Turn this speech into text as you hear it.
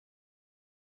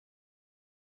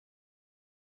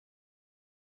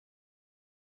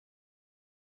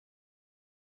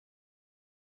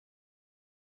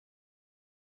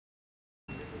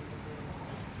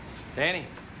Danny.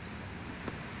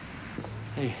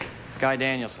 Hey, Guy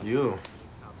Danielson. You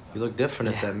look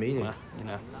different at that meeting. Well, you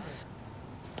know.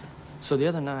 So the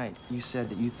other night, you said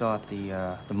that you thought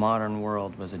the modern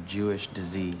world was a Jewish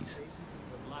disease.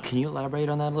 Can you elaborate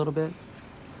on that a little bit?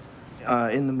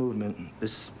 In the movement,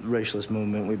 this racialist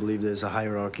movement, we believe there's a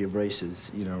hierarchy of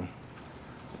races, you know.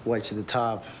 Whites at the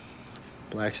top,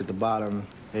 blacks at the bottom,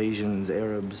 Asians,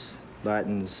 Arabs,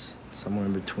 Latins, somewhere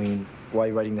in between. Why are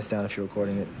you writing this down if you're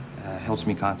recording it? It helps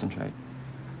me concentrate.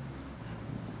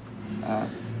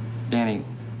 Danny,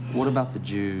 what about the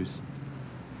Jews?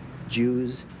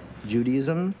 Jews,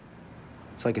 Judaism,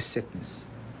 it's like a sickness.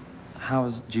 How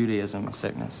is Judaism a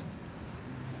sickness?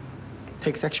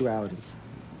 Take sexuality.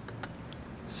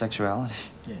 Sexuality?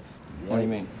 Yeah. What do you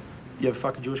mean? You ever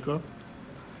fuck a Jewish girl?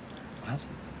 What?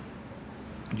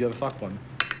 Did you ever fuck one?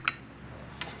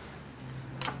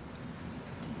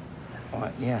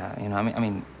 Well, yeah, you know, I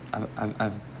mean,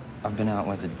 I've been out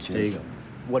with a Jew. There you go.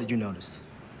 What did you notice?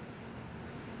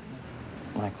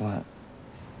 Like what?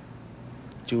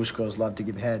 Jewish girls love to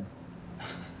give head.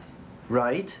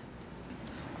 Right?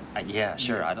 Yeah,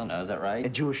 sure. I don't know. Is that right?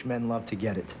 And Jewish men love to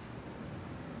get it.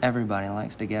 Everybody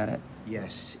likes to get it.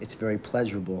 Yes, it's very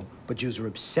pleasurable, but Jews are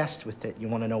obsessed with it. You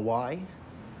want to know why?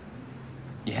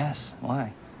 Yes.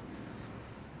 Why?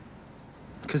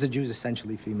 Because a Jew's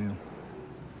essentially female.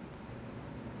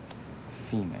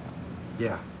 Female.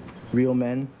 Yeah. Real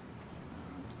men,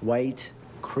 white,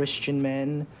 Christian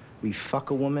men, we fuck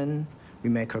a woman, we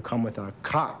make her come with our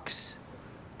cocks.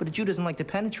 But a Jew doesn't like to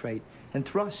penetrate and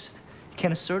thrust. He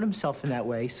can't assert himself in that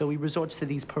way, so he resorts to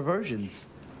these perversions.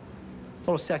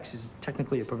 Oral sex is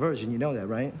technically a perversion, you know that,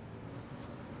 right?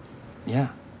 Yeah.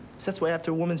 So that's why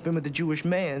after a woman's been with a Jewish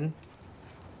man,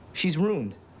 she's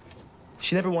ruined.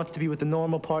 She never wants to be with a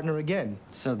normal partner again.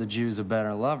 So the Jew's a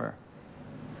better lover.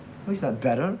 No, he's not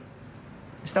better.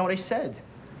 That's not what I said.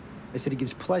 I said he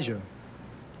gives pleasure.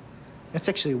 That's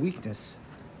actually a weakness.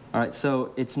 All right,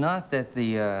 so it's not that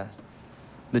the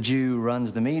Jew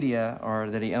runs the media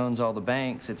or that he owns all the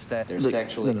banks. It's that they're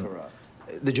sexually corrupt.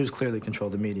 The Jews clearly control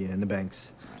the media and the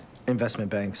banks. Investment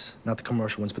banks, not the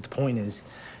commercial ones, but the point is,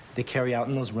 they carry out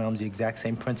in those realms the exact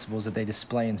same principles that they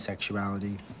display in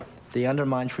sexuality. They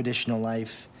undermine traditional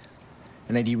life,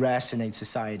 and they deracinate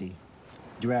society.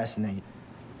 Deracinate.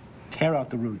 Tear out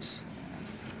the roots.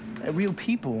 A real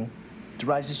people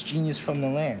derives its genius from the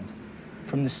land,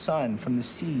 from the sun, from the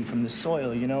sea, from the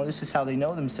soil, you know? This is how they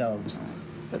know themselves.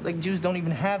 But, like, Jews don't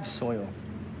even have soil.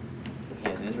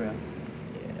 Yes, Israel.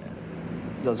 Yeah.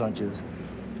 Those aren't Jews.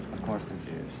 Of course they're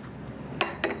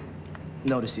Jews.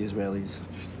 Notice the Israelis.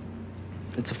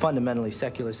 It's a fundamentally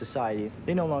secular society.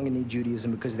 They no longer need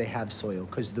Judaism because they have soil,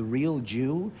 because the real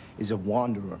Jew is a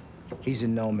wanderer. He's a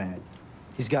nomad.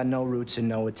 He's got no roots and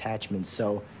no attachments,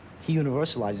 so he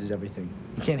universalizes everything.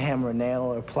 He can't hammer a nail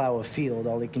or plow a field.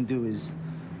 All he can do is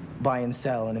buy and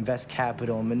sell and invest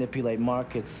capital and manipulate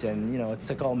markets, and, you know, it's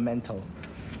like all mental.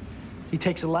 He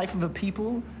takes the life of a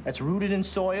people that's rooted in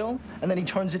soil, and then he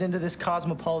turns it into this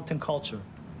cosmopolitan culture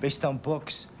based on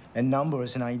books and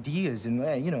numbers and ideas,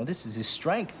 and, you know, this is his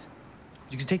strength.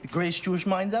 You can take the greatest Jewish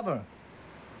minds ever.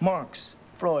 Marx,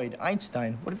 Freud,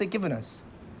 Einstein, what have they given us?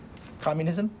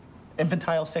 Communism,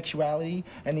 infantile sexuality,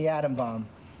 and the atom bomb.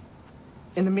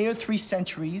 In the mere 3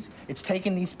 centuries, it's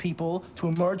taken these people to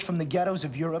emerge from the ghettos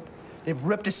of Europe. They've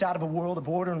ripped us out of a world of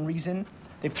order and reason.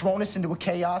 They've thrown us into a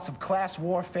chaos of class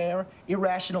warfare,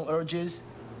 irrational urges,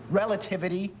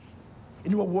 relativity,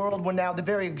 into a world where now the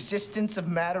very existence of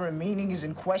matter and meaning is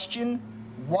in question.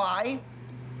 Why?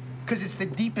 Because it's the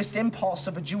deepest impulse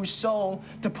of a Jewish soul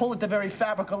to pull at the very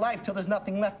fabric of life till there's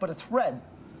nothing left but a thread.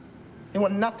 They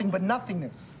want nothing but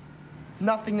nothingness.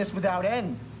 Nothingness without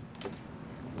end.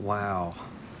 Wow.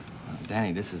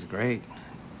 Danny, this is great.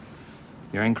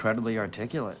 You're incredibly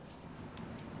articulate.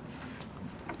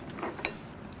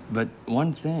 But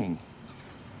one thing.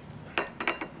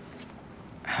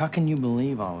 How can you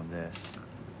believe all of this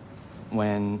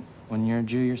when you're a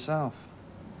Jew yourself?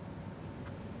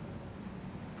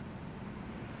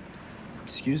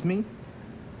 Excuse me?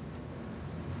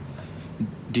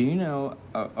 Do you know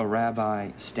a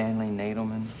Rabbi Stanley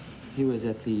Nadelman? He was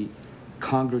at the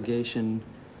congregation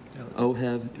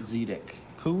Ohev Zedek.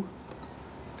 Who?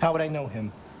 How would I know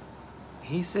him?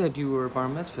 He said you were bar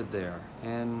mitzvahed there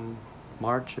in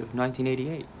March of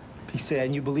 1988. He said,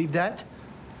 and you believe that?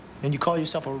 And you call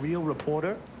yourself a real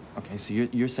reporter? Okay, so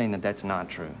you're saying that that's not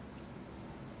true.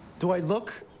 Do I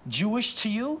look Jewish to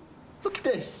you? Look at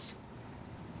this.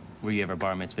 Were you ever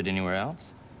bar mitzvahed anywhere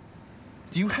else?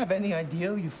 Do you have any idea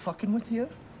who you fucking with here?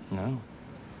 No.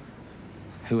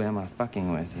 Who am I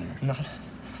fucking with here?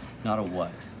 Not a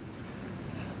what?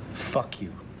 Fuck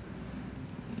you.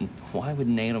 Why would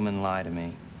Nadelman lie to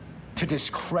me? To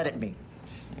discredit me.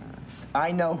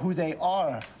 I know who they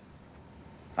are.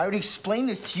 I already explained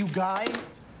this to you, Guy.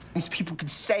 These people can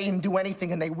say and do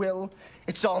anything, and they will.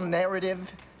 It's all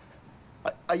narrative.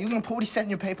 Are you gonna put what he said in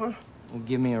your paper? Well,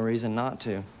 give me a reason not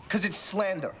to. Because it's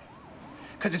slander.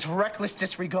 Because it's reckless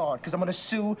disregard. Because I'm gonna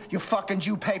sue your fucking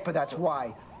Jew paper, that's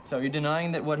why. So you're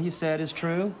denying that what he said is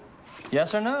true?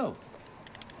 Yes or no?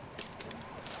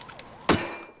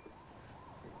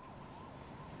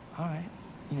 All right,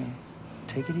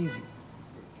 take it easy.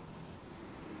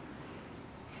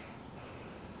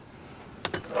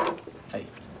 Hey.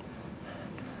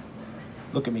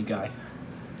 Look at me, Guy.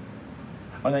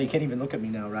 Oh, no, you can't even look at me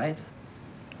now, right?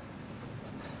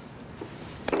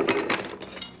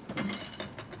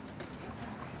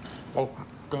 Oh,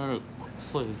 Daddy,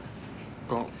 please,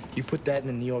 don't. You put that in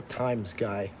the New York Times,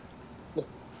 Guy. Oh.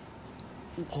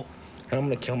 And I'm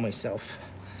gonna kill myself.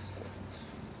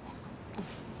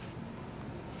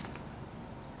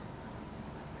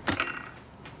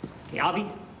 Hey,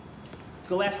 Albie,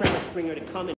 go ask Grandma Springer to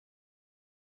come and